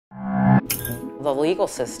The legal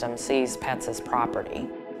system sees pets as property.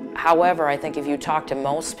 However, I think if you talk to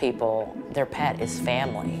most people, their pet is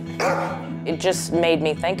family. It just made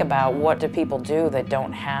me think about, what do people do that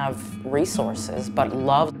don't have resources but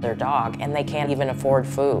love their dog and they can't even afford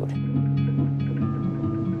food?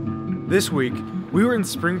 This week, we were in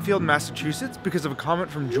Springfield, Massachusetts because of a comment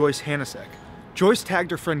from Joyce Hanasek. Joyce tagged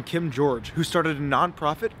her friend Kim George, who started a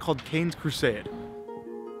nonprofit called Cane's Crusade.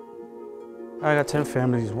 I got 10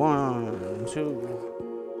 families, 1,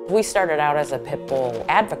 2. We started out as a pit bull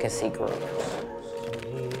advocacy group.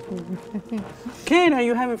 Kane, are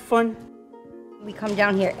you having fun? We come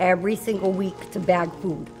down here every single week to bag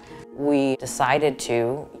food. We decided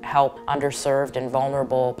to help underserved and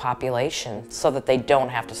vulnerable populations so that they don't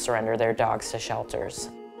have to surrender their dogs to shelters.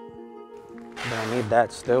 But I need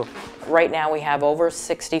that still. Right now we have over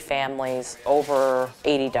 60 families, over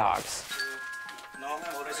 80 dogs.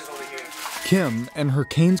 Kim and her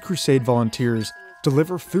Cane's Crusade volunteers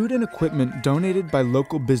deliver food and equipment donated by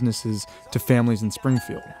local businesses to families in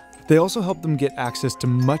Springfield. They also help them get access to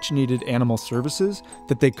much-needed animal services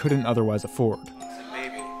that they couldn't otherwise afford.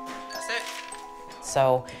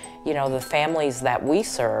 So, you know, the families that we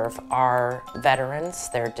serve are veterans,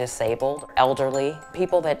 they're disabled, elderly,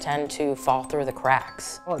 people that tend to fall through the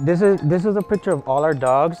cracks. Oh, this is a picture of all our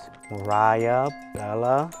dogs. Mariah,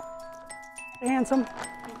 Bella, handsome.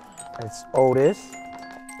 It's Otis.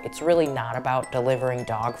 It's really not about delivering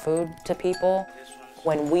dog food to people.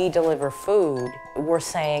 When we deliver food, we're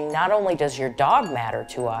saying not only does your dog matter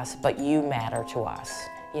to us, but you matter to us.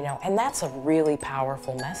 You know, and that's a really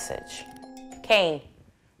powerful message. Kane,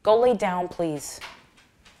 go lay down, please.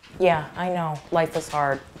 Yeah, I know, life is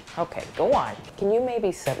hard. Okay, go on. Can you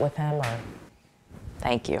maybe sit with him or?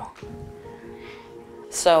 Thank you.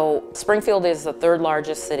 So, Springfield is the third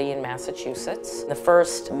largest city in Massachusetts. The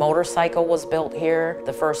first motorcycle was built here.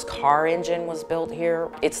 The first car engine was built here.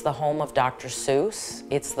 It's the home of Dr. Seuss.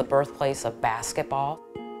 It's the birthplace of basketball.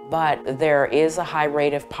 But there is a high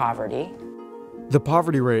rate of poverty. The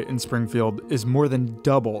poverty rate in Springfield is more than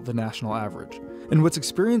double the national average. And what's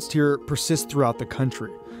experienced here persists throughout the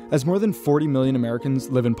country. As more than 40 million Americans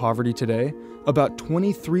live in poverty today, about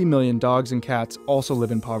 23 million dogs and cats also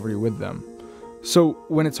live in poverty with them. So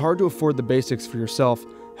when it's hard to afford the basics for yourself,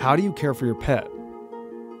 how do you care for your pet?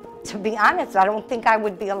 To be honest, I don't think I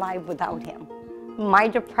would be alive without him. My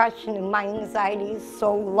depression and my anxiety is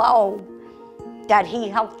so low that he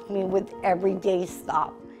helped me with everyday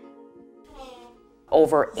stuff.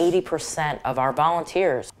 Over 80% of our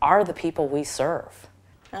volunteers are the people we serve.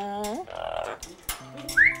 And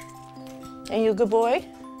you a good boy?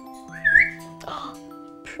 Oh,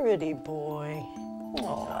 pretty boy.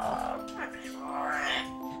 Aww.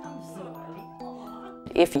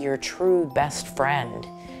 If your true best friend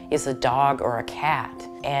is a dog or a cat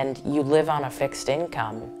and you live on a fixed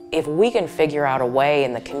income, if we can figure out a way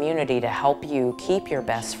in the community to help you keep your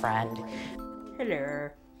best friend, Hello.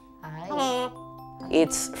 Hi.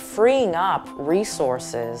 It's freeing up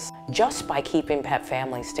resources just by keeping pet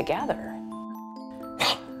families together.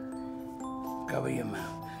 Cover your mouth.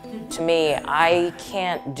 To me, I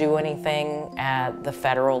can't do anything at the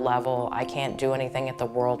federal level. I can't do anything at the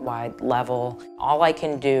worldwide level. All I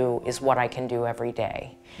can do is what I can do every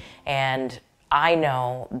day. And I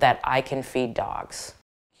know that I can feed dogs.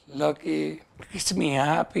 Lucky makes me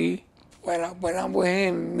happy. When I'm with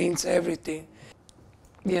him, it means everything.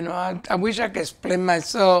 You know, I wish I could explain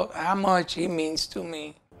myself how much he means to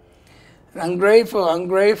me. And I'm grateful,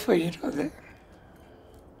 you know that.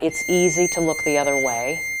 It's easy to look the other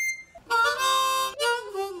way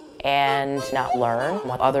and not learn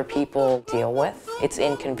what other people deal with. It's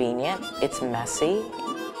inconvenient, it's messy,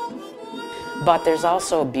 but there's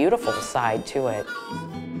also a beautiful side to it.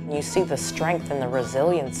 You see the strength and the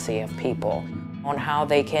resiliency of people on how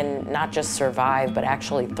they can not just survive, but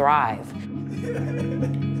actually thrive.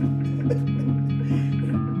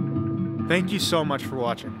 Thank you so much for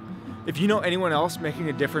watching. If you know anyone else making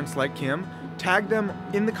a difference like Kim, tag them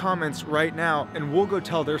in the comments right now and we'll go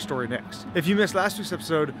tell their story next. If you missed last week's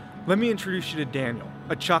episode, let me introduce you to Daniel,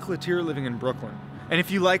 a chocolatier living in Brooklyn. And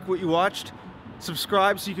if you like what you watched,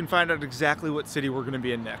 subscribe so you can find out exactly what city we're going to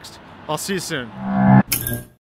be in next. I'll see you soon.